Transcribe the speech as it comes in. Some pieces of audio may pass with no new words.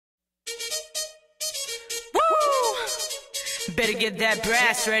Better get that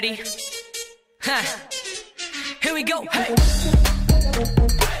brass ready. Huh. Here we go. Hey.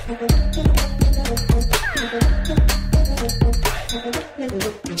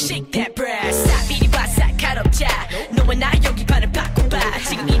 Shake that brass. 이리 봐, 살카롭자. 너와 나 여기 반을 바꿔봐.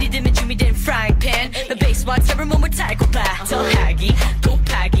 지금 이리 되면 준비된 frying pan. The bass whatever 몸을 달고 봐. 더하기,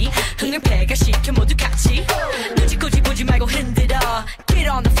 곱하기, 흥을 배가시켜 모두 같이. 눈치 꼬집보지 말고 흔들어. Get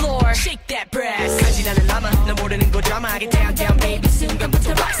on the floor. Shake that brass. 간지나는 남아. 너 모르는 거 드라마하게 down down baby.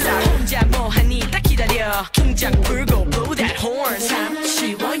 순간부터 락살. 혼자 뭐하니 딱 기다려. 킹작 불고 blow that horn. 참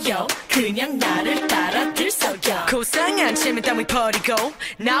쉬워요. 그냥 나를 따라 들썩여. 고상한 침을 땀을 버리고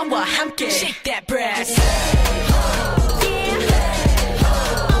나와 함께 shake that brass.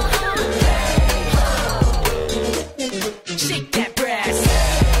 Shake that brass.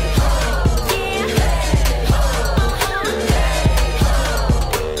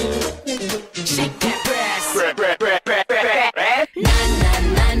 Shake that brass. Na na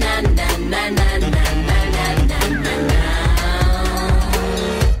na na na na na na na na na.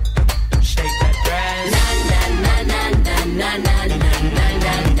 Shake that brass. Na na na na na na na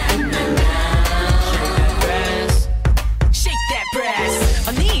na na na na. Shake that brass. Shake that brass.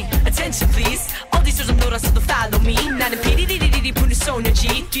 언니, attention please. 어디서 좀 놀았어도 follow me. 나는 피리리리리 부는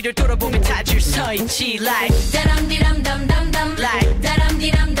소녀지. 뒤를 돌아보면 다 줄 서 있지. Like 다람디람담담담. Like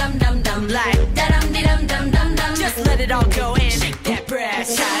다람디람담담담. Like 다람디람담담담. Just let it all go and shake that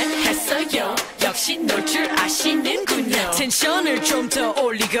brass. 잘했어요. 역시 놀 줄 아시는군요. 텐션을 좀 더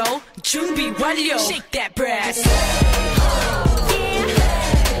올리고 준비 완료. Shake that brass.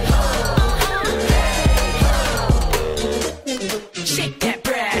 Shake that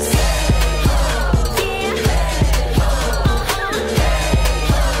brass.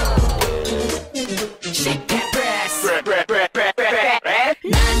 Shake that brass.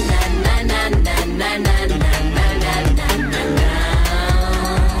 Na na na na na na na na na na na.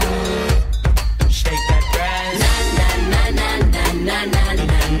 Shake that brass. Na na na na na na na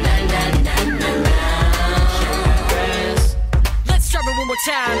na na na. Shake that brass. Let's try it one more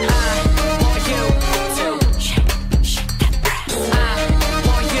time. Want you to shake that brass.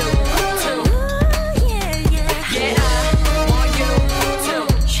 Want you to. Yeah yeah. Yeah. Want you to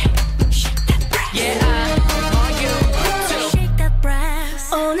shake that brass. Yeah.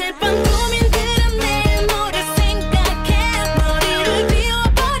 오늘 밤 고민들은 내일 모레 생각해. 머리를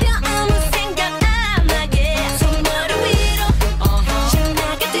비워버려 아무 생각 안 나게. 손머리 위로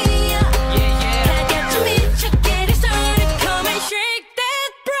신나게 뛰어. 다 같이 미쳐 get it started. Come and shake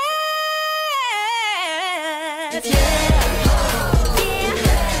that brass. Yeah.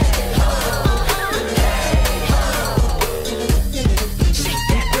 Shake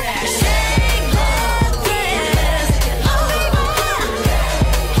that brass. Shake that brass. Oh baby.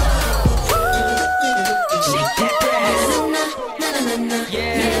 Shake that brass. Na na na na. Yeah.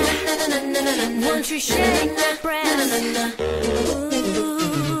 Na na na na na. Won't you shake that brass?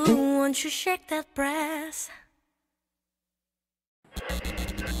 Ooh, won't you shake that brass?